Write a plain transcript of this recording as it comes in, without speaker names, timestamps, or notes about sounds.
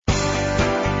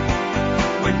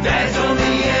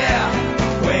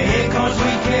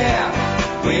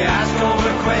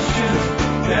questions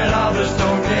that others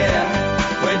don't dare.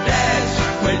 We're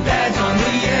dads on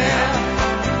the air.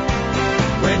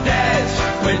 We're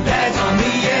dads on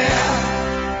the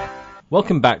air.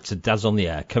 Welcome back to Dads on the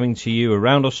Air, coming to you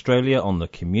around Australia on the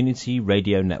Community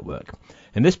Radio Network.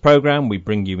 In this programme, we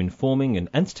bring you informing and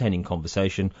entertaining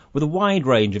conversation with a wide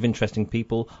range of interesting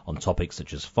people on topics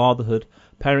such as fatherhood,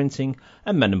 parenting,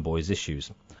 and men and boys issues.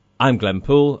 I'm Glenn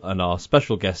Poole, and our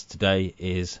special guest today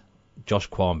is Josh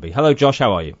Quarmby. Hello, Josh.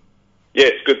 How are you?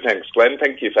 Yes, good. Thanks, Glenn.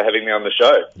 Thank you for having me on the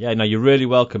show. Yeah, no, you're really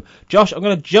welcome. Josh, I'm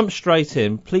going to jump straight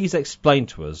in. Please explain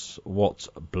to us what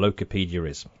Blokepedia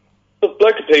is. Well,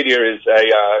 Blokepedia is a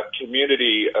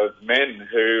community of men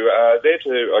who are there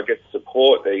to, I guess,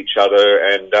 support each other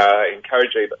and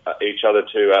encourage each other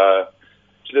to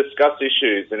discuss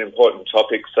issues and important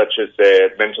topics such as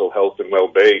their mental health and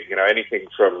well-being. You know, anything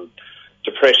from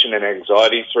depression and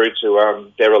anxiety through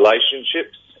to their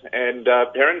relationships and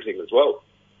parenting as well.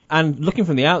 And looking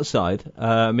from the outside,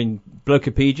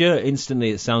 Blokepedia, instantly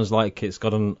it sounds like it's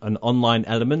got an online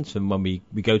element. And when we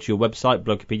go to your website,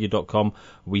 blokepedia.com,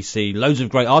 we see loads of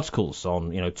great articles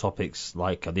on, topics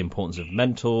like the importance of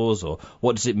mentors, or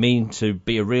what does it mean to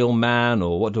be a real man,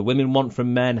 or what do women want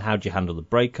from men, how do you handle the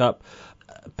breakup,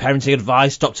 parenting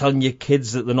advice, stop telling your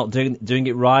kids that they're not doing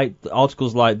it right,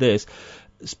 articles like this.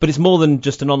 But it's more than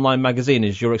just an online magazine,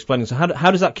 as you're explaining. So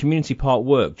how does that community part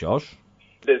work, Josh?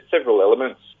 There's several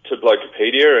elements to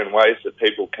Blokepedia and ways that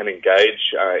people can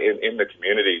engage in the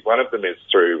community. One of them is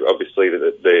through, obviously,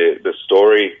 the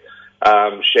story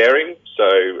sharing.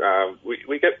 So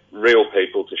we get real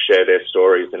people to share their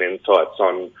stories and insights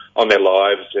on their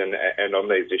lives and on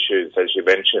these issues, as you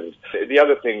mentioned. The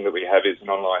other thing that we have is an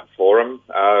online forum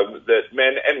that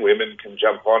men and women can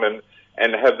jump on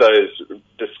and have those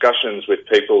discussions with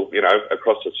people,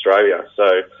 across Australia.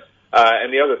 So,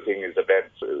 and the other thing is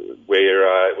events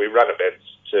where we run events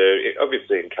to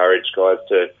obviously encourage guys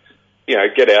to,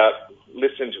 get out,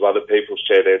 listen to other people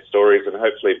share their stories, and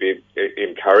hopefully be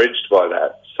encouraged by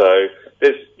that. So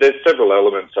there's several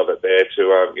elements of it there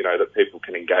to, that people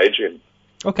can engage in.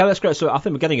 Okay, that's great. So I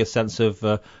think we're getting a sense of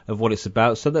what it's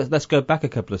about. So let's go back a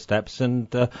couple of steps and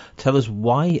tell us,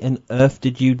 why on earth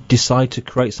did you decide to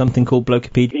create something called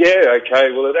Blokepedia? Yeah,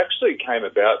 okay. Well, it actually came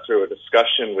about through a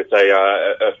discussion with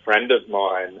a friend of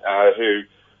mine who,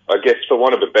 I guess for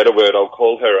want of a better word, I'll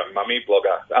call her a mummy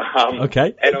blogger.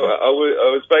 Okay. And I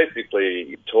was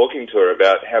basically talking to her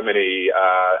about how many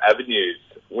avenues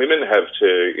women have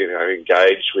to,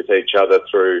 engage with each other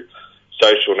through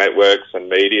social networks and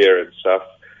media and stuff.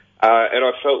 And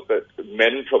I felt that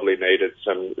men probably needed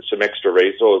some extra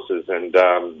resources and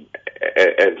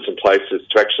some places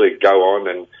to actually go on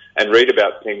and read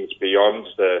about things beyond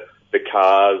the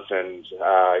cars and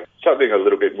something a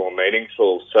little bit more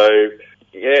meaningful. So,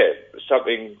 yeah,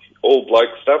 something all bloke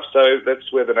stuff. So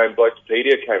that's where the name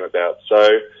Blokepedia came about.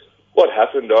 So what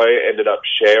happened, I ended up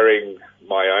sharing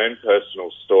my own personal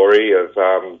story of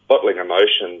bottling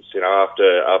emotions,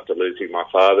 after losing my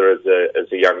father as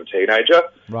a young teenager.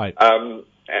 Right. And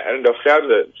I found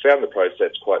the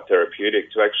process quite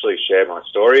therapeutic to actually share my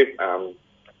story.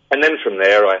 And then from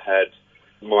there, I had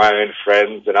my own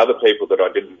friends and other people that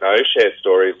I didn't know share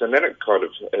stories, and then it kind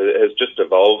of has just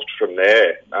evolved from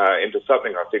there into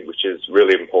something I think which is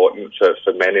really important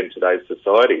for men in today's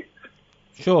society.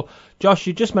 Sure. Josh,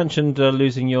 you just mentioned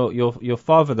losing your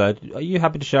father there. Are you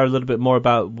happy to share a little bit more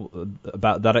about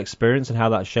that experience and how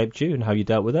that shaped you and how you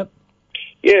dealt with it?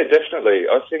 Yeah, definitely.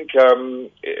 I think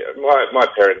my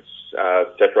parents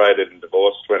separated and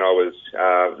divorced when I was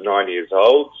 9 years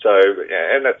old. So,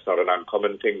 and that's not an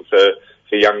uncommon thing for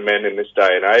young men in this day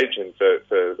and age, and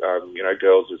for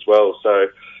girls as well. So,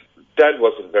 Dad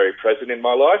wasn't very present in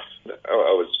my life.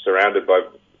 I was surrounded by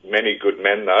many good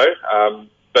men, though.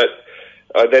 But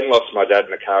I then lost my dad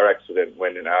in a car accident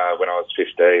when I was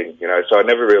 15, so I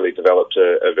never really developed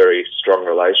a very strong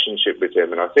relationship with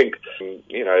him. And I think,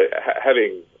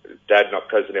 having Dad not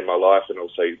present in my life and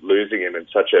also losing him in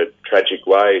such a tragic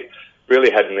way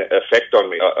really had an effect on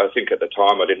me. I think at the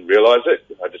time I didn't realise it.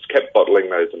 I just kept bottling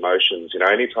those emotions.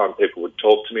 Anytime people would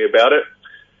talk to me about it,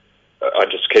 I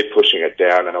just kept pushing it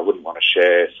down and I wouldn't want to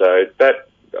share. So that,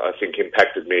 I think,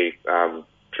 impacted me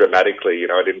dramatically.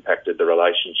 It impacted the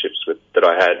relationships that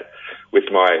I had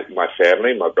with my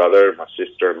family, my brother, my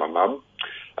sister and my mum.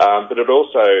 But it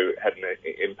also had an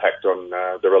impact on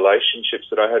the relationships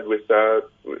that I had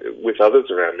with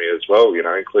others around me as well,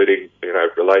 including,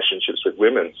 relationships with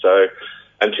women. So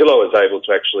until I was able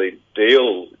to actually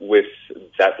deal with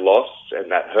that loss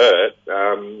and that hurt,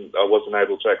 I wasn't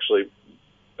able to actually,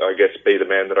 I guess, be the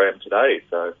man that I am today.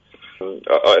 So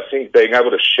I think being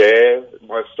able to share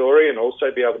my story and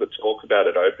also be able to talk about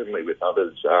it openly with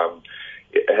others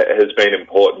has been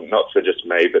important, not for just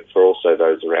me, but for also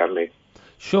those around me.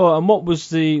 Sure. And what was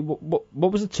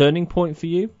the turning point for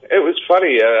you? It was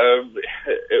funny.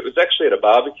 It was actually at a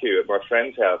barbecue at my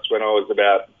friend's house when I was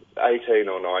about 18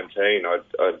 or 19.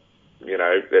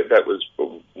 That was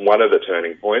one of the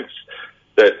turning points.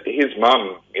 That his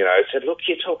mum, said, look,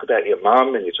 you talk about your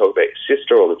mum and you talk about your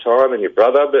sister all the time and your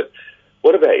brother, but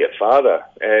what about your father?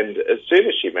 And as soon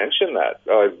as she mentioned that,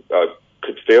 I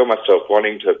could feel myself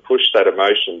wanting to push that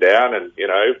emotion down and,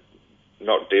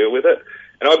 not deal with it.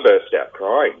 And I burst out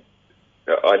crying.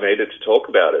 I needed to talk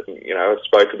about it. I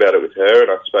spoke about it with her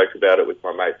and I spoke about it with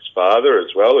my mate's father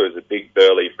as well, who was a big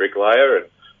burly bricklayer. And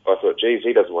I thought, geez,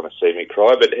 he doesn't want to see me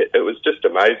cry. But it was just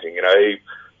amazing. He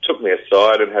took me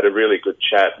aside and had a really good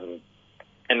chat.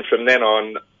 And from then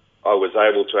on, I was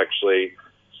able to actually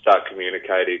start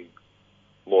communicating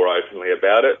more openly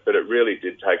about it. But it really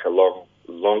did take a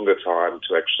longer time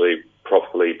to actually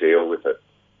properly deal with it.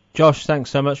 Josh, thanks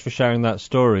so much for sharing that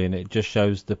story, and it just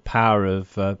shows the power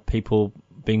of people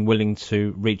being willing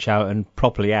to reach out and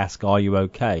properly ask, are you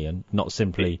okay? And not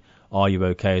simply, are you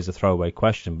okay as a throwaway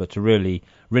question, but to really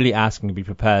ask and be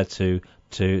prepared to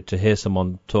hear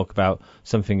someone talk about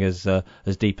something as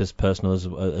deep as personal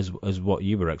as what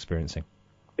you were experiencing.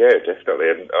 Yeah,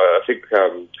 definitely. And I think,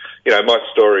 my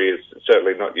story is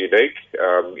certainly not unique.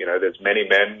 There's many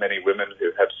men, many women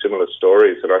who have similar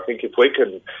stories. And I think if we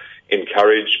can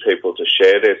encourage people to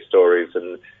share their stories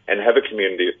and have a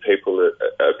community of people that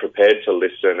are prepared to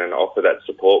listen and offer that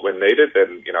support when needed,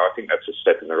 then, I think that's a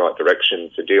step in the right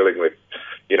direction for dealing with,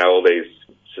 all these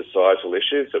societal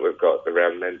issues that we've got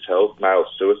around men's health, male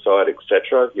suicide,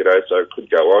 etc. So it could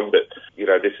go on, but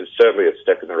this is certainly a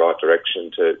step in the right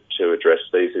direction to address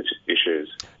these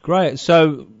issues. Great.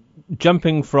 So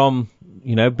jumping from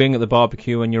being at the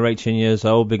barbecue when you're 18 years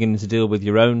old, beginning to deal with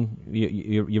your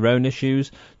own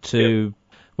issues, to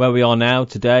where we are now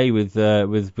today with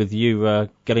you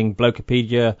getting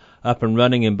Blokepedia up and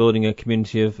running and building a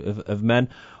community of men.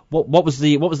 What was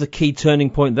the key turning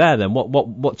point there then?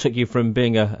 What took you from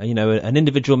being an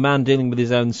individual man dealing with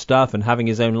his own stuff and having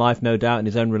his own life, no doubt, and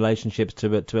his own relationships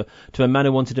to a man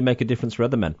who wanted to make a difference for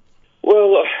other men?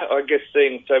 Well, I guess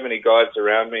seeing so many guys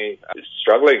around me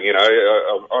struggling,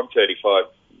 I'm 35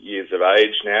 years of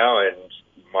age now, and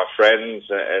my friends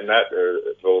and that are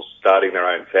all starting their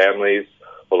own families.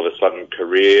 All of a sudden,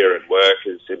 career and work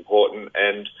is important,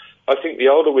 and I think the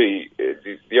older we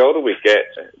get,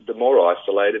 the more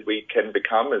isolated we can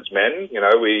become as men.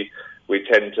 We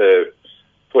tend to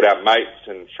put our mates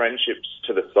and friendships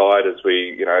to the side as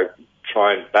we,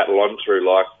 try and battle on through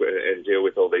life and deal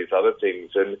with all these other things.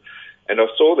 And I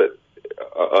saw that.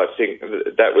 I think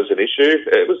that was an issue.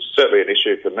 It was certainly an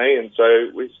issue for me, and so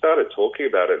we started talking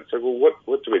about it and said, well,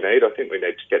 what do we need? I think we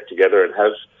need to get together and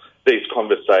have these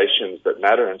conversations that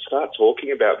matter and start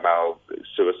talking about male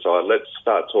suicide. Let's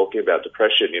start talking about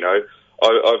depression.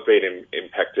 I've been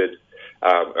impacted.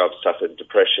 I've suffered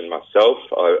depression myself.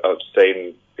 I've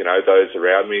seen, those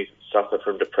around me suffer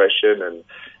from depression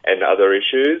and other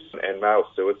issues. And male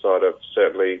suicide, I've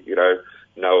certainly,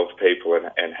 know of people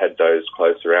and had those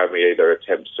close around me either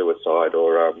attempt suicide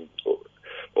or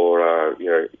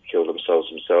kill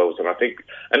themselves. And I think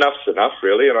enough's enough,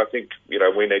 really. And I think, we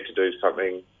need to do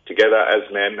something together as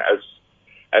men,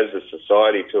 as a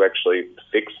society to actually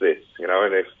fix this,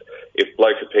 and if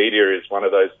Blokepedia is one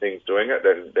of those things doing it,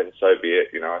 then so be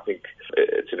it. I think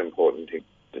it's an important thing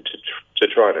to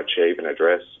try and achieve and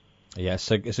address.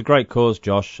 Yes, it's a great cause,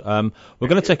 Josh. We're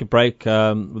going to take a break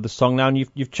with the song now, and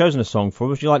you've chosen a song for us.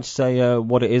 Would you like to say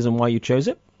what it is and why you chose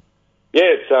it? Yeah,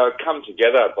 it's Come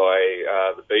Together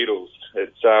by the Beatles.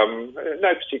 It's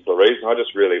no particular reason. I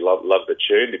just really love the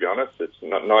tune, to be honest. It's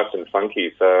nice and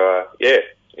funky. So,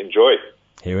 enjoy.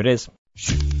 Here it is.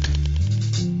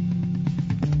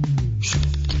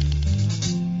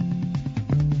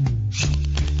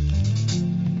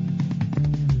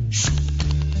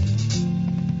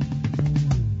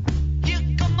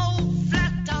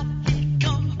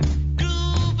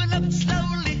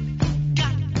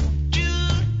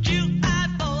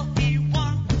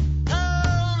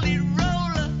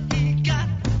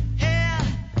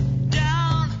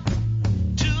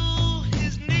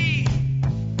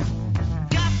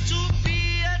 Got to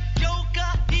be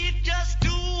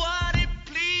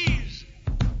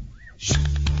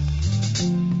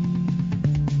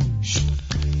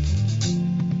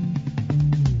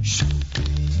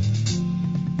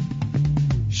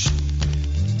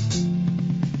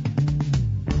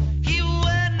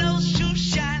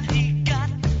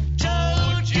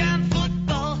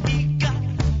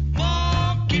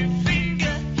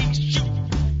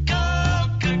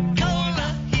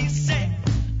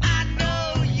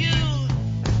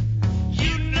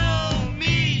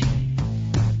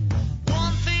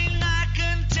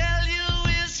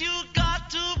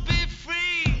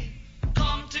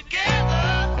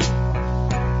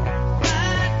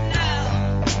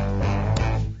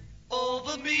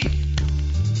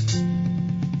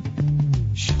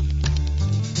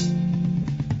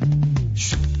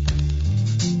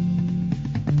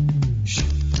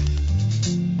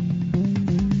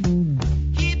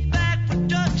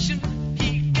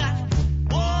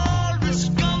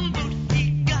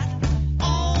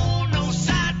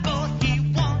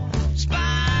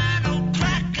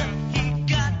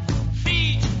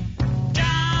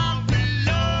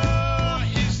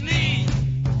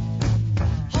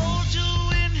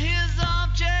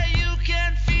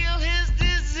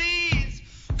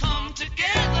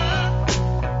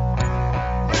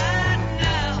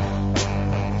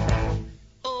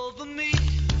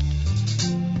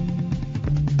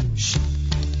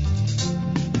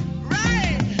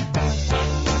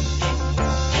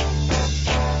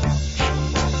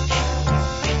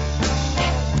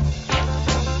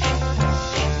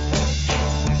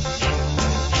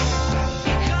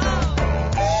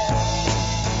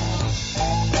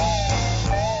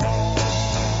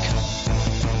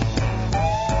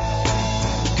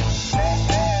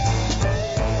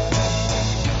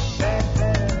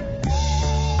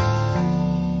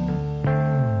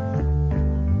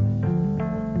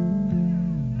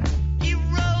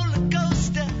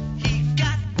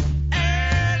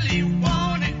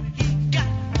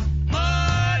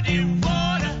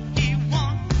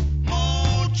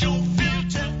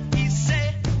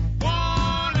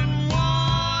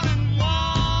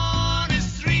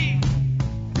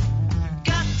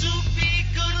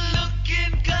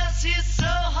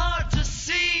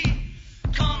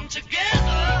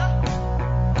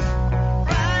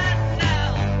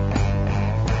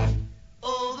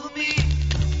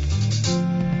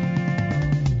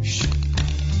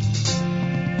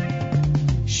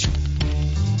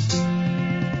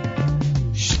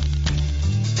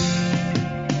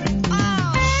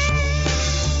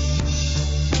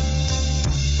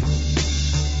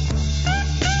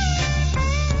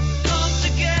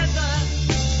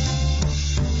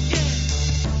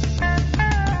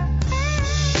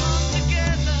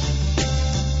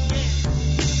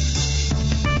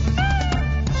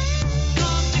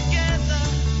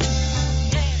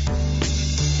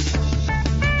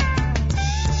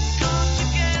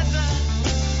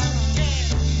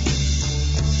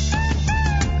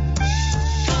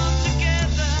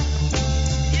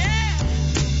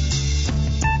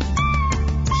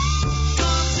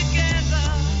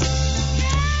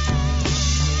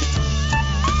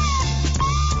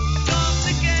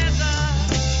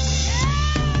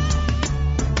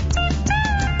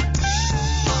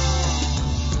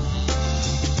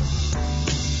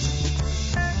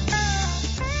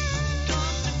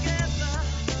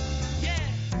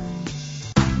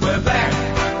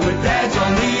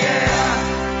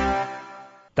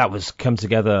That was Come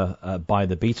Together by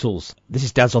the Beatles. This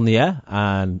is Dad's on the Air,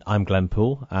 and I'm Glenn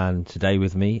Poole, and today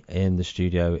with me in the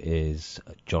studio is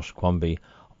Josh Quamby,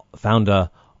 founder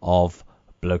of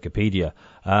Blokepedia.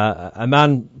 A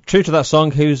man true to that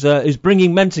song who's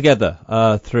bringing men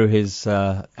together through his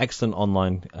excellent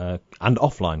online and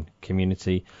offline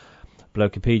community,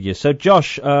 Blokepedia. So,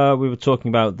 Josh, we were talking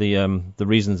about the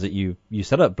reasons that you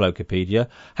set up Blokepedia.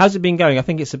 How's it been going? I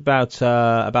think it's about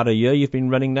a year you've been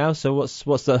running now. So,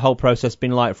 what's the whole process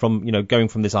been like from going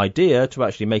from this idea to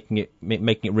actually making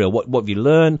it real? What have you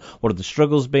learned? What have the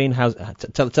struggles been?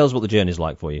 Tell us what the journey's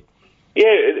like for you. Yeah,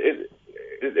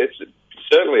 it's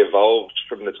certainly evolved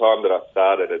from the time that I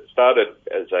started. It started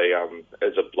as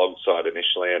a blog site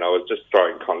initially, and I was just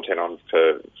throwing content on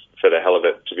for the hell of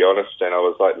it, to be honest. And I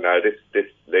was like, no, this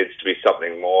needs to be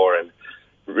something more, and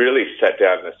really sat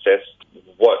down and assessed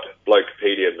what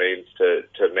Blokepedia means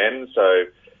to men. So,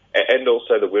 and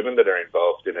also the women that are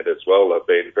involved in it as well. I've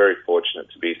been very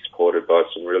fortunate to be supported by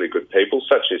some really good people,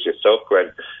 such as yourself,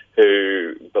 Gwen,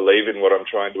 who believe in what I'm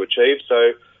trying to achieve.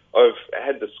 So I've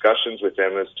had discussions with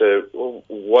them as to, well,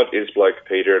 what is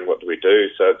Blokepedia and what do we do?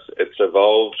 So it's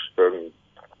evolved from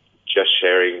just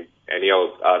sharing any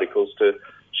old articles to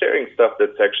sharing stuff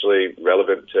that's actually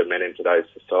relevant to men in today's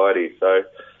society. So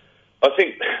I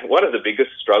think one of the biggest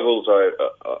struggles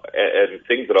and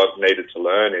things that I've needed to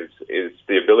learn is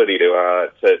the ability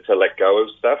to let go of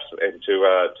stuff and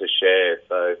to share.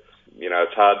 So,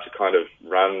 it's hard to kind of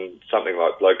run something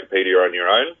like Blokepedia on your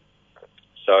own.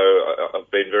 So I've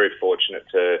been very fortunate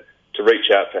to reach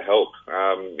out for help.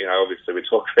 Obviously we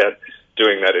talk about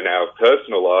doing that in our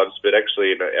personal lives, but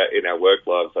actually in our work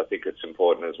lives, I think it's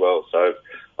important as well. So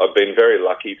I've been very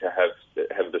lucky to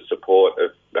have the support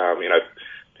of,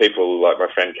 people like my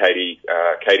friend Katie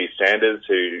Sanders,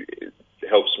 who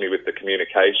helps me with the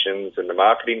communications and the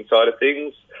marketing side of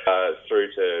things,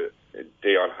 through to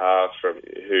Dion Haar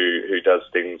who does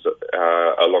things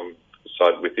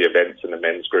alongside with the events and the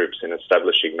men's groups in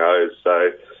establishing those.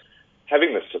 So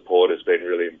having the support has been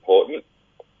really important.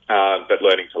 But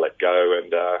learning to let go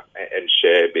and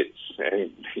share bits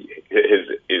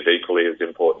is equally as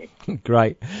important.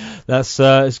 Great, that's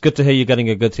it's good to hear you're getting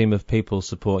a good team of people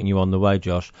supporting you on the way,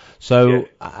 Josh. So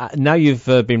now you've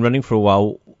been running for a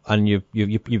while, and you've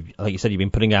like you said, you've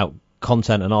been putting out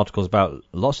content and articles about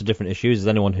lots of different issues, as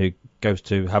anyone who goes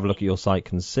to have a look at your site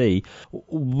can see.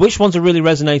 Which ones are really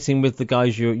resonating with the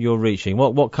guys you're reaching?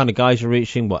 What kind of guys you're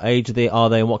reaching? What age are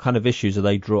they, and what kind of issues are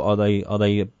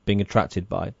they being attracted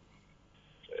by?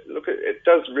 Look, it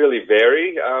does really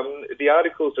vary. The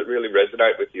articles that really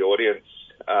resonate with the audience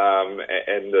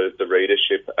and the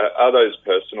readership are those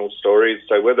personal stories.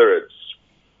 So whether it's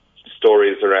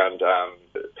stories around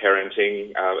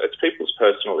parenting, it's people's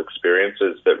personal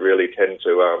experiences that really tend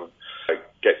to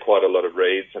get quite a lot of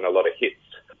reads and a lot of hits.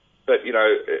 But,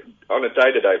 on a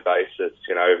day-to-day basis,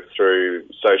 through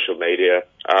social media,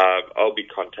 I'll be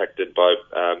contacted by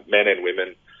men and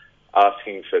women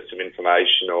asking for some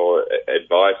information or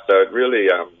advice. So it really,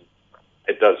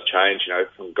 it does change,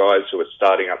 from guys who are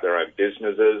starting up their own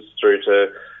businesses through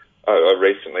to, I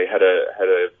recently had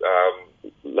a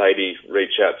lady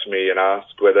reach out to me and ask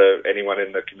whether anyone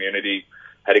in the community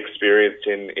had experience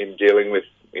in dealing with,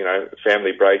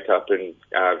 family breakup and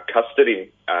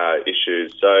custody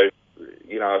issues. So,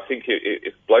 I think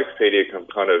if Blokepedia can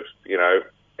kind of,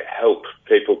 help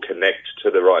people connect to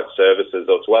the right services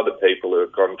or to other people who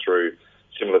have gone through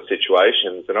similar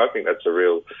situations, and I think that's a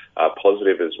real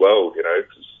positive as well,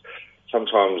 because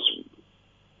sometimes,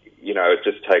 it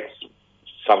just takes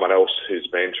someone else who's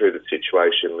been through the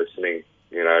situation listening,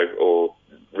 or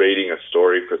reading a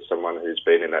story for someone who's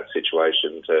been in that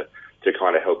situation to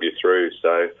kind of help you through.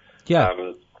 So,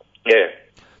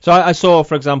 So I saw,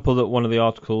 for example, that one of the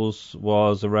articles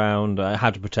was around how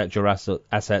to protect your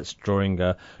assets during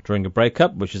a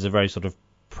breakup, which is a very sort of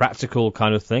practical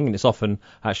kind of thing, and it's often,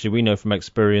 actually, we know from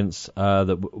experience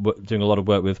that we're doing a lot of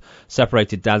work with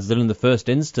separated dads, that in the first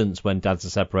instance when dads are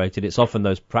separated, it's often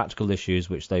those practical issues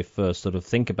which they first sort of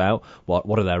think about.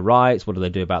 What are their rights? What do they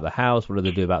do about the house? What do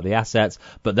they do about the assets?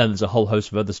 But then there's a whole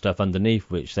host of other stuff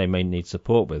underneath which they may need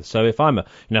support with. So if I'm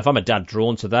a dad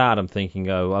drawn to that, I'm thinking,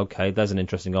 oh, okay, there's an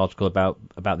interesting article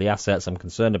about the assets. I'm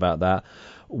concerned about that.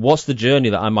 What's the journey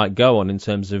that I might go on in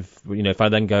terms of, if I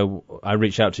then I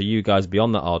reach out to you guys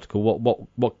beyond that article,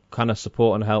 what kind of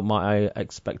support and help might I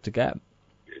expect to get?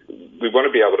 We want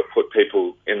to be able to put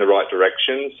people in the right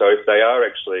direction. So if they are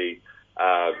actually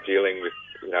dealing with,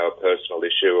 a personal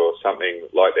issue or something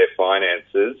like their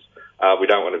finances, we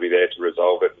don't want to be there to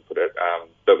resolve it and put it,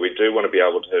 but we do want to be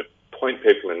able to point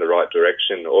people in the right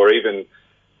direction, or even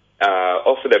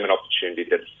offer them an opportunity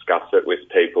to discuss it with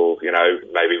people, you know,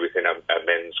 maybe within a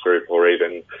men's group or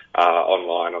even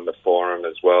online on the forum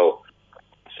as well.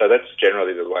 So that's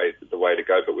generally the way to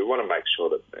go. But we want to make sure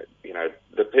that, you know,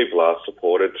 the people are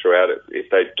supported throughout it. If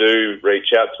they do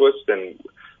reach out to us, then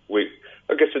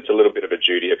I guess it's a little bit of a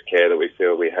duty of care that we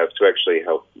feel we have to actually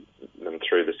help them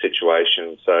through the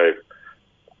situation. So,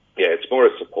 yeah, it's more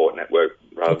a support network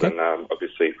rather than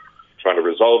obviously trying to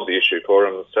resolve the issue for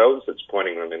them themselves. It's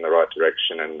pointing them in the right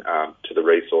direction and to the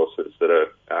resources that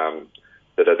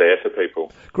are there for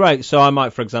people. Great. So I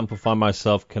might, for example, find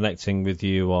myself connecting with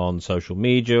you on social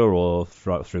media or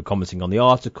through commenting on the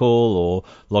article or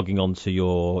logging onto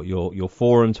your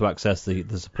forum to access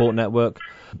the support network.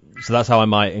 So that's how I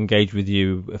might engage with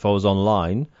you if I was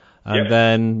online. And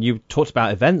then you talked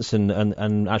about events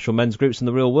and actual men's groups in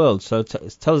the real world. So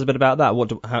tell us a bit about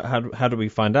that. How do we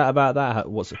find out about that?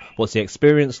 What's the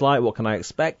experience like? What can I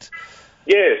expect?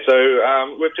 Yeah,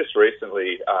 so we've just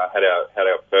recently had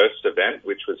our first event,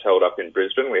 which was held up in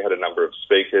Brisbane. We had a number of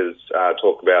speakers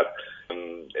talk about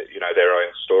you know, their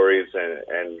own stories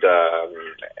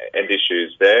and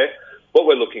issues there. What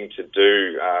we're looking to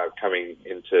do coming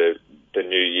into the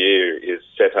new year is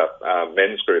set up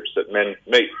men's groups that men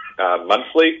meet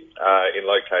monthly in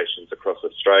locations across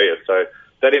Australia. So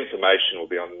that information will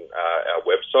be on our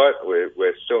website.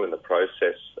 We're still in the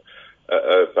process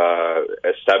of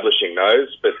establishing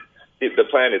those, but the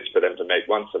plan is for them to meet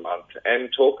once a month and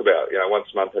talk about, you know, once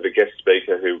a month have a guest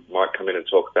speaker who might come in and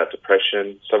talk about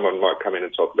depression. Someone might come in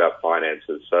and talk about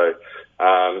finances. So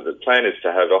the plan is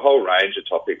to have a whole range of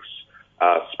topics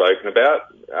spoken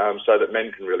about so that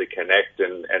men can really connect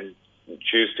and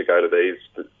choose to go to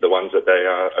the ones that they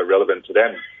are relevant to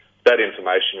them. That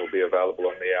information will be available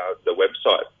on the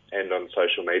website and on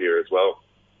social media as well.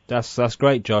 That's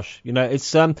great, Josh. You know,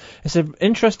 it's an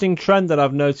interesting trend that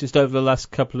I've noticed over the last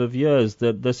couple of years,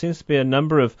 that there seems to be a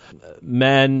number of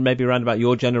men, maybe around about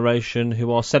your generation,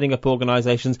 who are setting up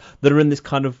organisations that are in this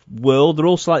kind of world. They're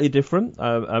all slightly different.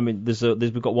 I mean,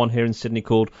 we've got one here in Sydney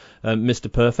called Mr.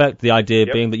 Perfect. The idea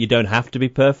being that you don't have to be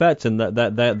perfect, and that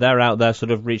they're out there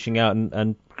sort of reaching out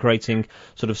and creating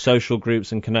sort of social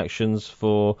groups and connections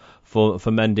for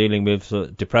men dealing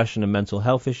with depression and mental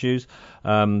health issues.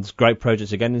 There's great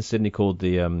projects again in Sydney called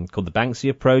the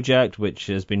Banksia Project, which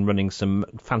has been running some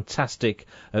fantastic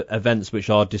events, which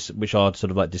are sort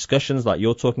of like discussions like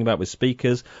you're talking about with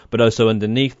speakers, but also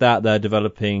underneath that they're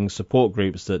developing support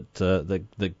groups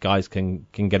that guys can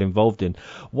get involved in.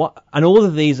 And all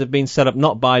of these have been set up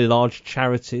not by large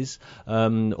charities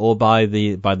or by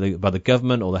the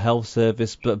government or the health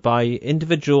service, but by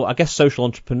individual, I guess, social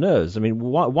entrepreneurs. I mean,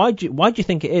 why do you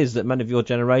think it is that men of your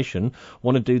generation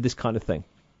want to do this kind of thing?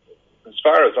 As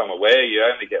far as I'm aware, you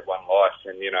only get one life,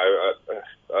 and you know,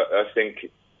 I think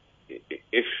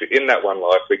if in that one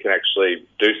life we can actually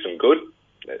do some good,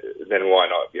 then why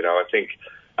not? You know, I think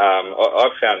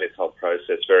I've found this whole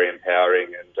process very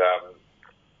empowering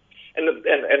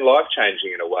and life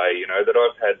changing in a way. You know, that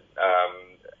I've had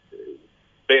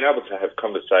been able to have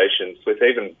conversations with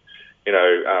even, you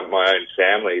know, my own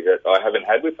family that I haven't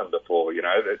had with them before. You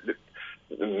know,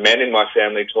 the men in my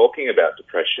family talking about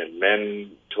depression,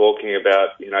 men talking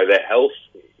about, you know, their health.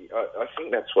 I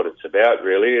think that's what it's about,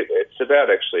 really. It's about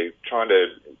actually trying to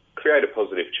create a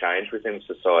positive change within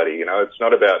society. You know, it's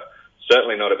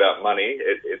certainly not about money.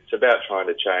 It's about trying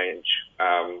to change,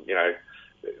 you know,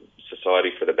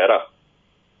 society for the better.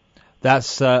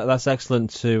 That's excellent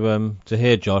to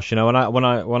hear, Josh. You know, when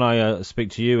I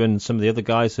speak to you and some of the other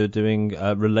guys who are doing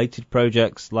related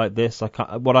projects like this,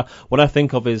 what I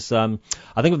think of is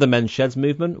I think of the men's sheds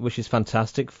movement, which is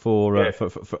fantastic for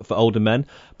older men.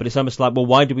 But it's almost like, well,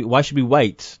 why should we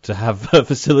wait to have a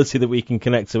facility that we can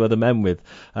connect to other men with?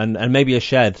 And maybe a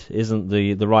shed isn't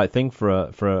the right thing for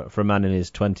a man in his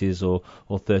 20s or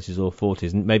 30s or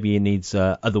 40s. Maybe he needs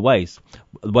other ways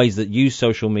that use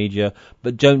social media,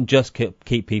 but don't just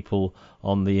keep people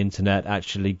on the internet,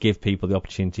 actually give people the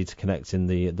opportunity to connect in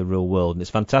the real world. And it's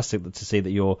fantastic to see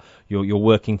that you're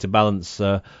working to balance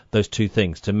those two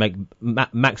things, to make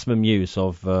maximum use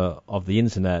of the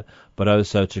internet, but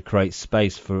also to create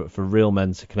space for real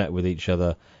men to connect with each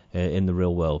other in the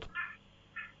real world.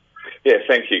 Yeah,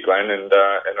 thank you, Glenn, and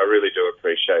I really do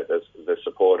appreciate the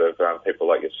support of people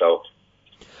like yourself.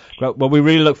 Well, we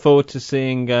really look forward to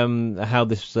seeing how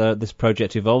this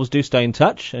project evolves. Do stay in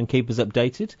touch and keep us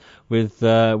updated with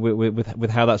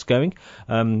how that's going.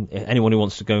 Anyone who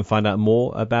wants to go and find out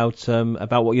more about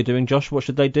what you're doing, Josh, what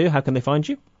should they do? How can they find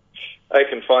you? They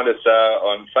can find us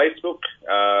on Facebook,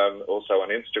 also on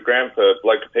Instagram for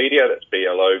Blokepedia, that's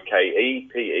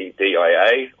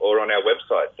Blokepedia, or on our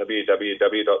website,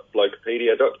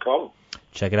 www.blokepedia.com.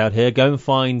 Check it out here. Go and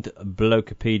find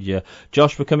Blokepedia.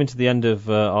 Josh, we're coming to the end of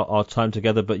our time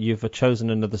together, but you've chosen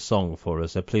another song for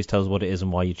us, so please tell us what it is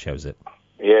and why you chose it.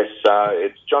 Yes,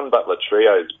 it's John Butler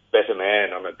Trio's Better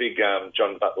Man. I'm a big John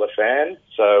Butler fan,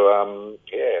 so,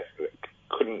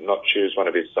 couldn't not choose one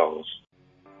of his songs.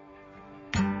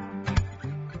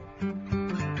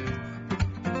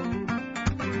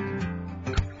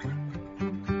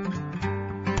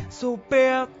 So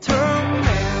better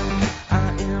man,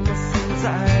 I am since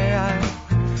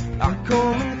I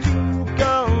come into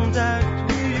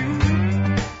contact with you.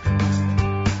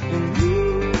 And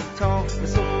you taught me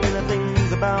so many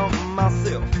things about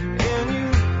myself, and you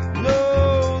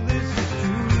know this is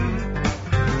true.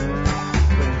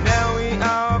 But now we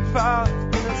are apart,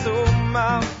 and it's all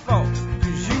my fault,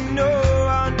 'cause you know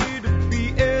I need to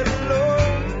be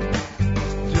alone.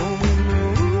 Don't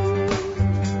know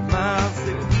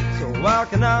myself. Why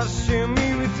can I share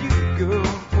me with you, girl,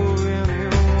 for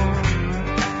anyone?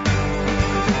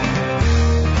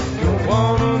 Don't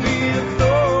wanna be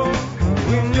alone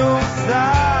when you're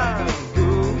side,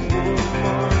 good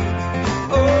woman.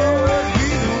 Always be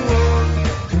the one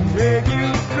to make you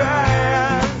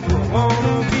cry. Don't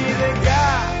wanna be the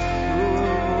guy, good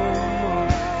woman,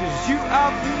 'cause you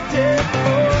are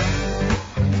beautiful.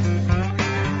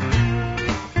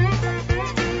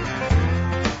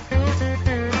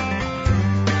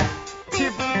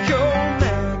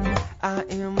 I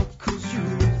am 'cause you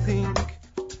think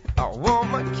I want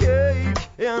my cake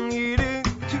and eat it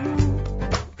too.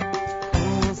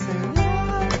 I say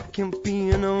I can't be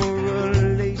in a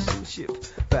relationship,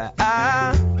 but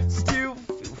I still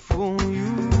feel for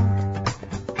you.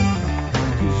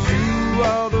 'Cause you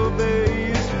are the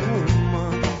best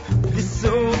woman this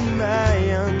old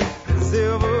man has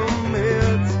ever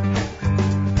met.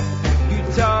 You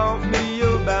taught me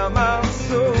about my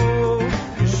soul,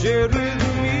 you shared with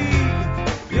me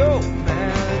your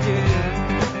magic.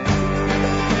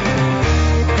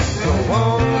 Don't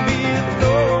wanna be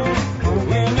alone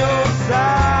when you're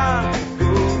side,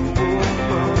 good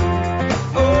woman.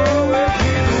 Always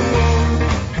be the one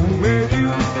to make you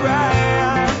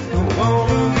cry. Don't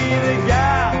wanna be the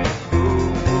guy,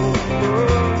 good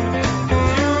woman.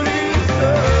 'Cause you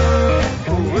deserve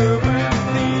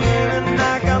everything, and I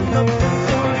got nothing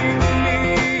so you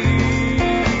need.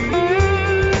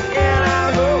 And I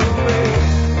go away.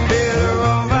 Better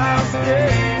off I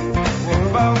stay. What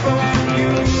about from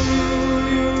you?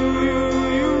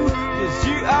 'Cause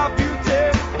you are beautiful.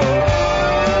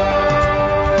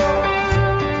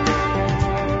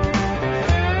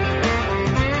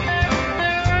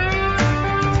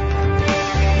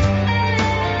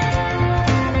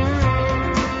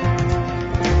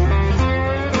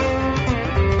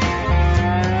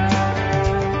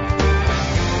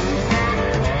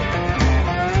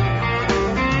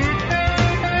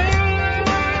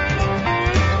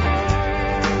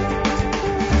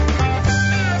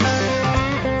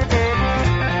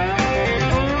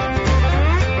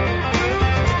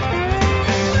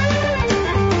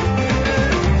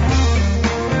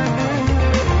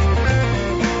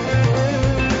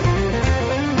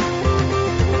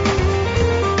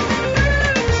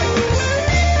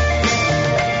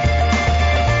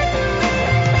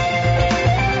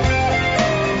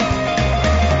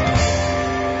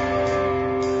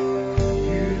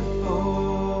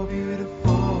 Beautiful,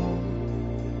 beautiful,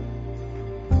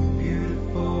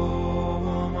 beautiful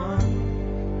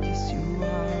woman. Yes, you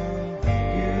are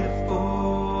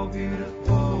beautiful,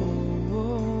 beautiful,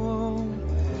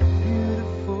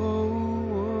 beautiful woman.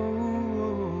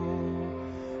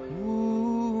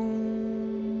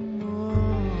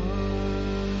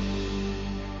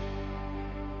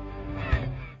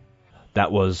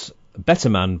 That was Better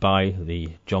Man by the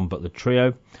John Butler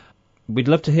Trio. We'd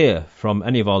love to hear from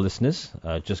any of our listeners.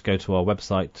 Just go to our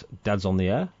website, Dads on the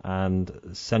Air, and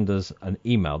send us an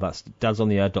email. That's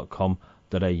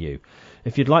dadsontheair.com.au.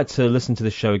 If you'd like to listen to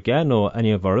the show again or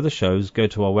any of our other shows, go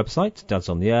to our website, Dads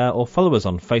on the Air, or follow us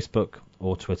on Facebook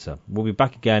or Twitter. We'll be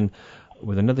back again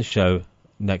with another show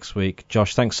next week.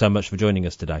 Josh, thanks so much for joining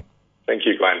us today.